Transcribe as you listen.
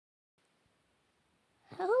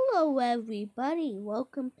Hello everybody,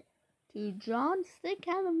 welcome to John Stick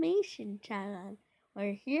Animation Channel.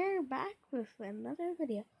 We're here back with another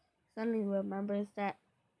video. Suddenly remembers that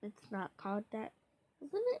it's not called that.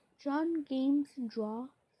 Isn't it John Games and Draw?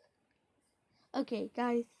 Okay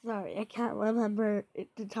guys, sorry, I can't remember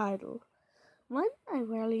the title. One, I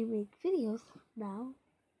rarely make videos now.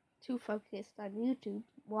 Too focused on YouTube,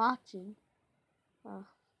 watching.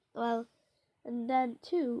 And then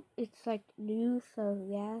two, it's like new, so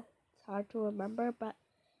yeah, it's hard to remember, but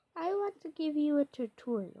I want to give you a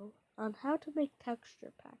tutorial on how to make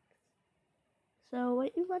texture packs. So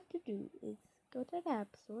what you want to do is go to the App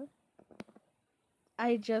Store.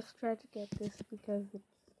 I just tried to get this because it's,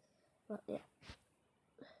 well, yeah.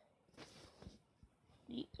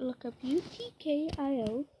 You look up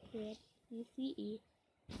UTKIO, UCE.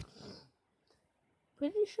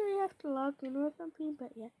 Pretty sure you have to log in or something,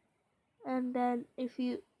 but yeah. And then I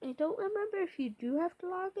don't remember if you do have to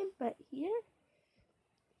log in, but here,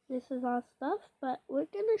 this is all stuff, but we're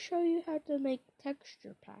going to show you how to make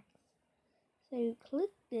texture packs. So you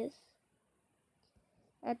click this,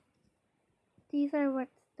 and these are what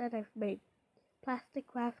that I've made. Plastic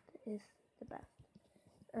Craft is the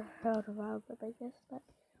best. Out of all of them, I guess, but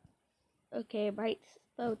okay, it might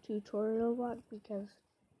spell tutorial one because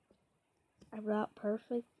I'm not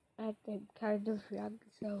perfect and I'm kind of young,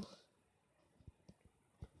 so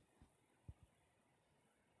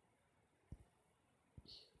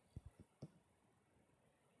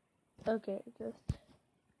okay, just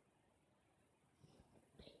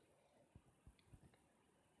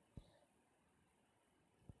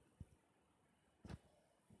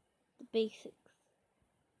the basics.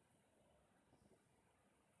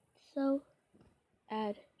 So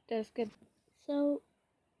add good. So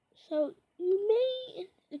you may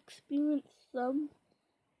experience some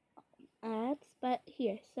ads, but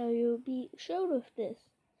here, so you'll be shown with this,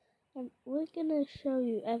 and we're gonna show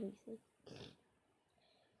you everything.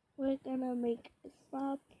 We're gonna make a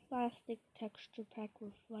small plastic texture pack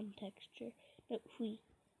with one texture. No,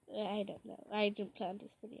 I don't know. I didn't plan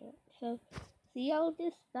this video. So, see all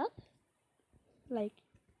this stuff? Like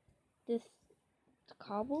this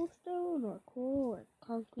cobblestone or coal or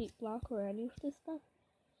concrete block or any of this stuff?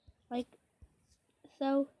 Like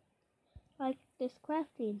this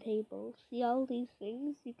crafting table. See all these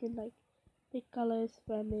things? You can like pick colors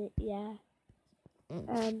from it, yeah.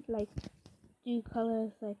 And like do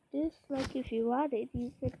colors like this. Like if you wanted,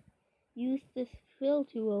 you could use this fill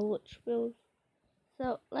tool which fills.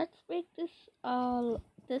 So let's make this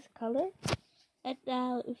color, and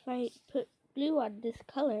now if I put blue on this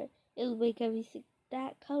color, it'll make everything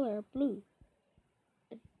that color blue.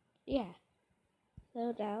 And yeah,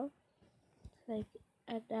 so now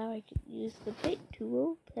and now I can use the paint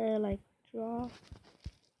tool to like draw.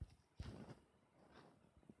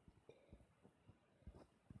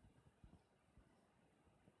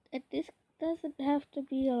 And this doesn't have to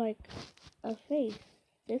be like a face.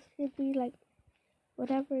 This could be like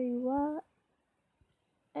whatever you want,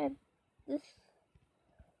 and this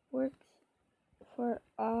works for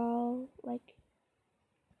all. Like,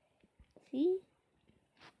 see,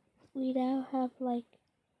 we now have like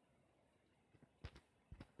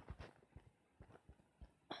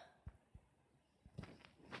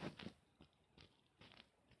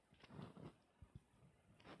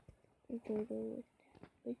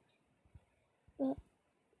but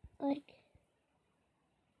like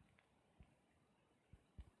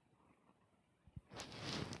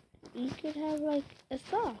you could have like a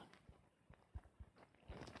saw,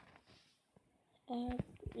 and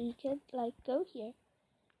we could like go here.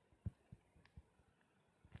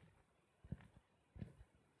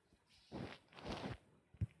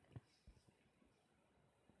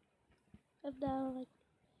 And now like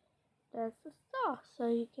there's a saw, so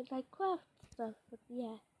you can like craft stuff. But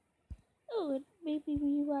yeah. Oh, and maybe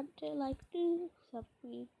we want to like do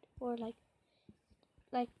something or like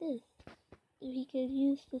this. We can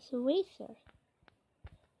use this eraser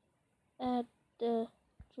and the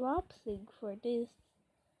drop thing for this.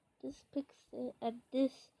 This picks it, and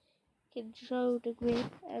this can show the grid.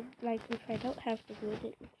 And like if I don't have the grid,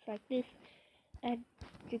 it looks like this. And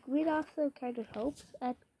the grid also kind of helps.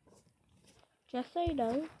 And just so you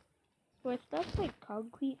know, for stuff like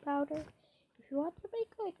concrete powder, if you want to make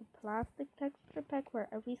like a plastic texture pack where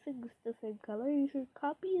everything is the same color, you should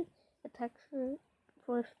copy the texture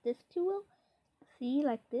for this tool. See,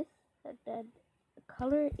 like this, and then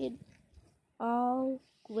color in all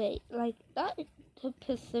gray, like not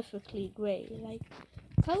specifically gray, like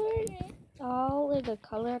color it all in a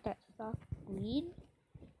color that's not green,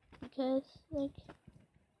 because like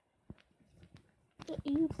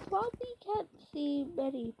you probably can't see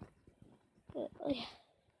many. Yeah.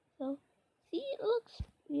 So, see, it looks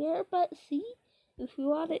pure, but see, if you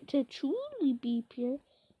want it to truly be pure,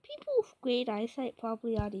 people with great eyesight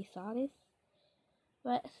probably already saw this.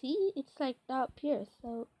 But see, it's like not pure,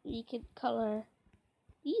 so we can color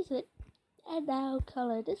these in, and now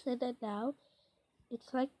color this in, and now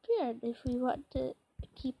it's like pure. And if we want to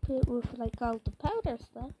keep it with like all the powder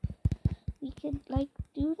stuff, we can like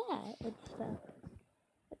do that and stuff.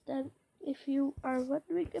 But then if you are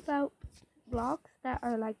wondering about blocks that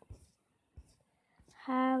are like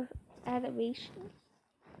have animations,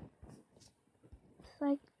 it's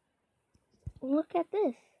like look at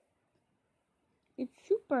this. It's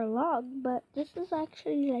super long, but this is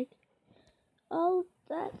actually like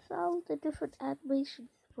that's all the different animations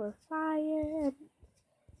for fire and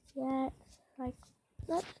yeah, like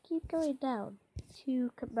let's keep going down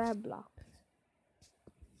to command blocks.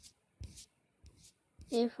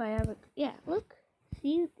 If I haven't, yeah, look,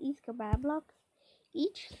 see these command blocks?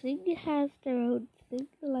 Each thing has their own thing,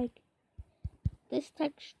 like this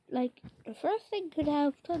text, like the first thing could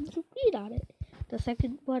have tons of green on it. The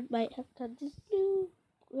second one might have tons of blue,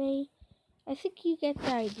 gray. I think you get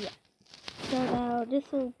the idea. So now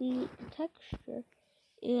this will be the texture.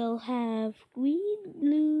 It'll have green,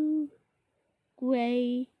 blue,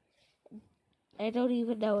 gray. I don't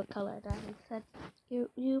even know what color that is.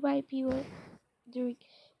 You might be wondering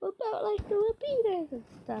about like the repeaters and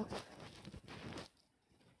stuff.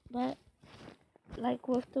 But like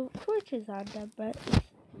with the torches on them, but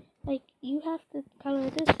it's like you have to color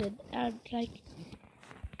this in and like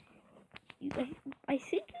I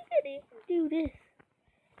think you can even do this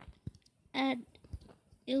and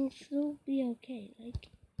it'll still be okay.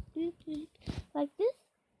 Like this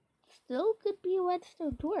still could be a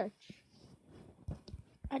redstone torch.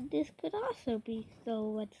 And this could also be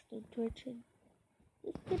still a redstone torch, and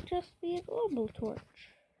this could just be a normal torch.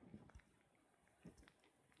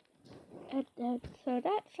 And then, so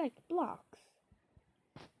that's like blocks.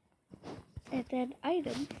 And then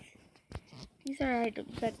items. These are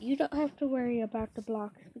items that you don't have to worry about the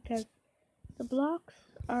blocks because the blocks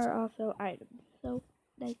are also items. So,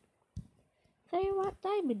 like, say I want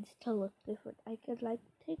diamonds to look different. I could, like,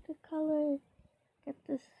 take a color, get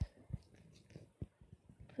this,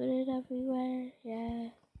 put it everywhere, yeah.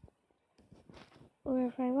 Or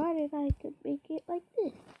if I wanted, I could make it like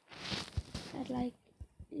this. I'd like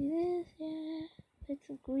this, yeah. Put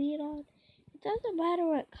some green on. It doesn't matter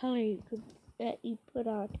what color that you put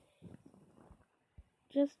on.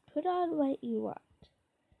 Just put on what you want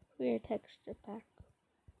for your texture pack.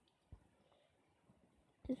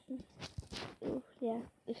 This is, oh yeah.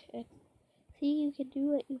 See, you can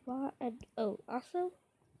do what you want, and oh, also,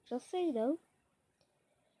 just so you know,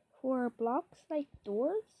 for blocks like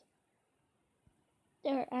doors,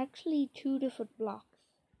 there are actually 2 different blocks.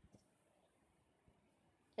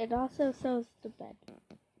 And also so is the bed.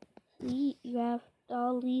 See, you have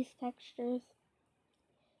all these textures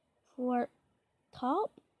for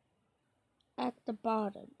top at the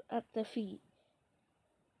bottom, at the feet,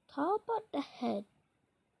 top on the head,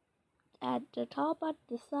 at the top on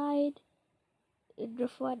the side, in the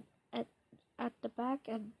front, at the back,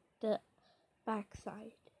 and the back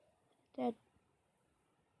side. Then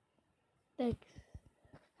the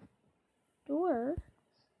door,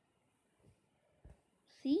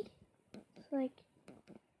 see, it's like,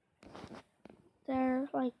 they're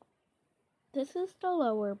like, this is the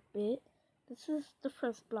lower bit, this is the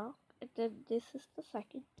first block, and then this is the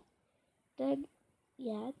second. Then,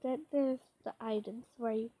 yeah, then there's the items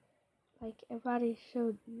where you, like, I've already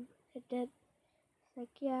showed you, and then it's like,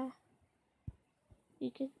 yeah,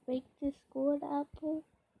 you can make this gold apple,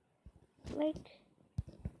 like,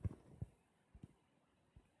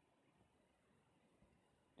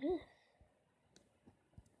 this.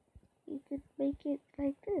 You could make it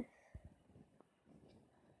like this.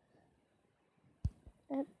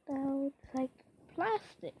 And now it's like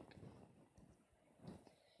plastic.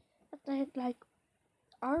 And then like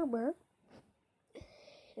armor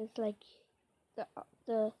is like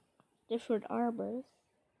the different armors.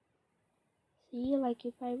 See, like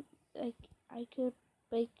if I could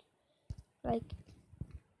make like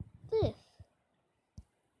this.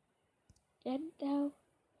 And now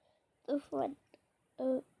the front,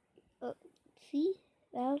 see,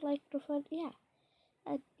 now like the front, yeah.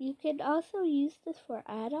 And you can also use this for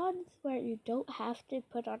add-ons where you don't have to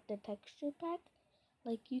put on the texture pack.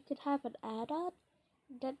 Like you could have an add-on,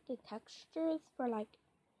 and then the textures for like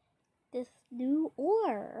this new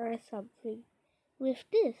ore or something with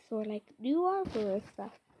this, or like new armor or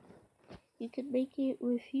stuff. You can make it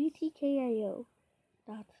with UTKIO,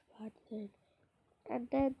 not sponsored. And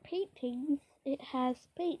then paintings, it has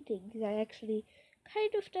paintings. I actually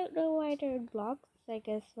kind of don't know why they're in blocks. I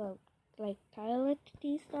guess like tile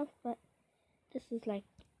entity stuff, but this is like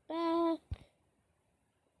back.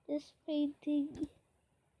 This painting.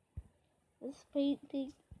 It's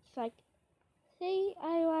like, say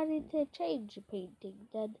I wanted to change a painting,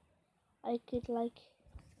 then I could like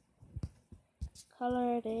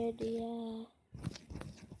color it in, yeah.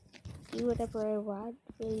 Do whatever I want,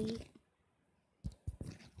 really.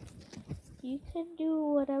 You can do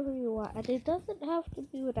whatever you want, and it doesn't have to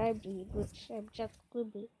be what I'm doing, which I'm just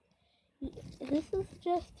glibbling. This is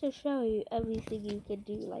just to show you everything you can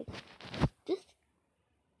do, like, just,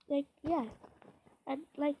 like, yeah. And,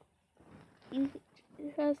 like, you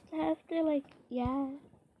just have to, like, yeah,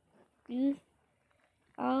 use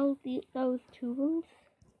all those tools,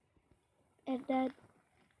 and then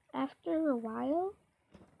after a while,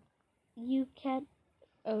 you can,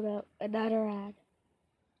 oh no, another ad.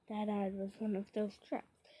 That ad was one of those traps.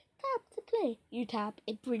 Tap to play. You tap,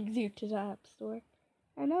 it brings you to the App Store.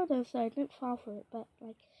 I know this, I didn't fall for it, but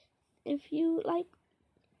like, if you like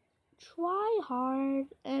try hard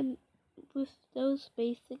and with those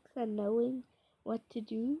basics and knowing what to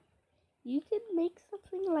do, you can make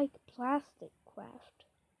something like plastic craft.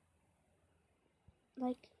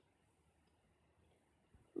 Like,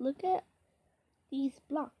 look at these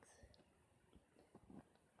blocks.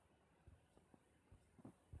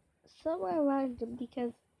 Some are random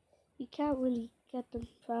because you can't really get them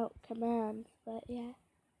without commands, but yeah.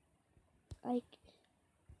 Like,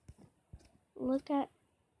 look at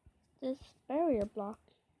this barrier block.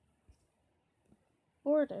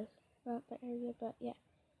 Border, not the area, but yeah.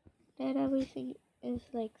 Then everything is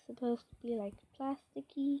like supposed to be like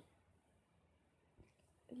plasticky.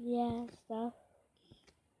 Yeah, stuff.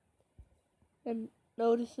 And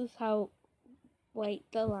notices how white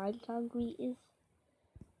the lime concrete is.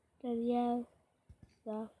 Then yeah,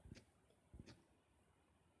 stuff.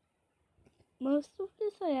 Most of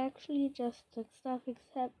this I actually just took stuff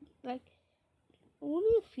except like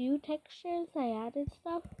only a few textures I added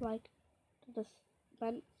stuff like to the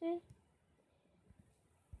Spencer.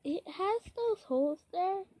 It has those holes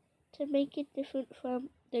there to make it different from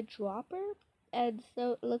the dropper, and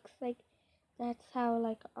so it looks like that's how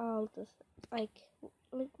like all this like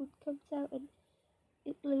liquid comes out, and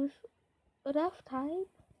it leaves enough time.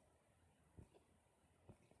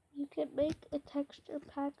 You can make a texture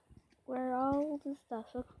pack where all the stuff.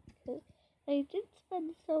 Okay. I didn't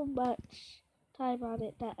spend so much time on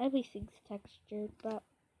it that everything's textured, but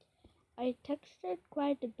I textured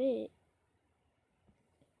quite a bit.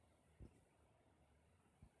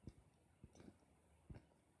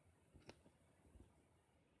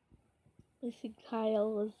 I think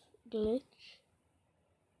Kyle was glitch.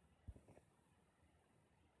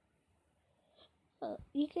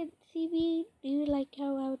 You can see me do like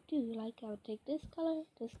how I would do. Like I would take this color,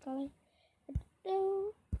 and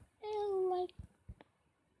do like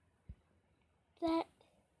that.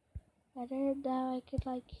 And then now I could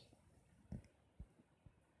like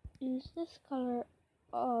use this color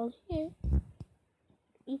all here.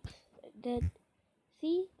 Oops. And then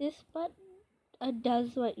see this button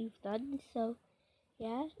undoes what you've done. So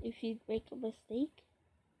yeah, if you make a mistake.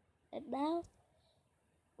 And now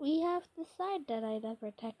we have the side that I never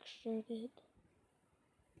textured it.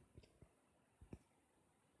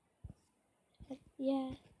 And yeah.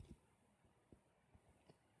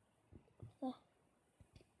 So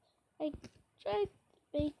I tried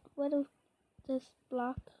to make one of this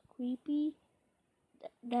block creepy.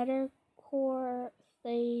 Nether Core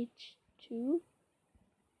Stage 2.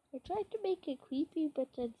 I tried to make it creepy but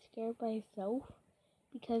then scared myself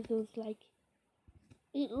because it was like,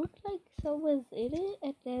 it looked like someone's in it,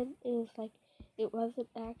 and then it was like, it wasn't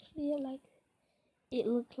actually like, it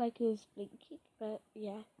looked like it was blinking, but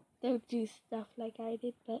yeah, don't do stuff like I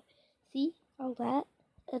did, but see, all that,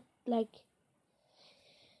 and like,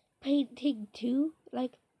 painting too,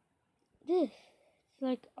 like, this, it's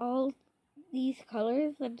like all these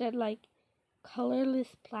colors, and then like, colorless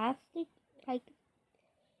plastic, like,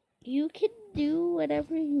 you can do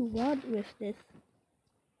whatever you want with this.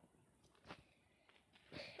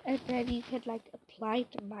 And then you can like apply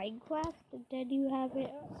to Minecraft, and then you have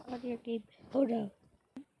it on your game. Oh no,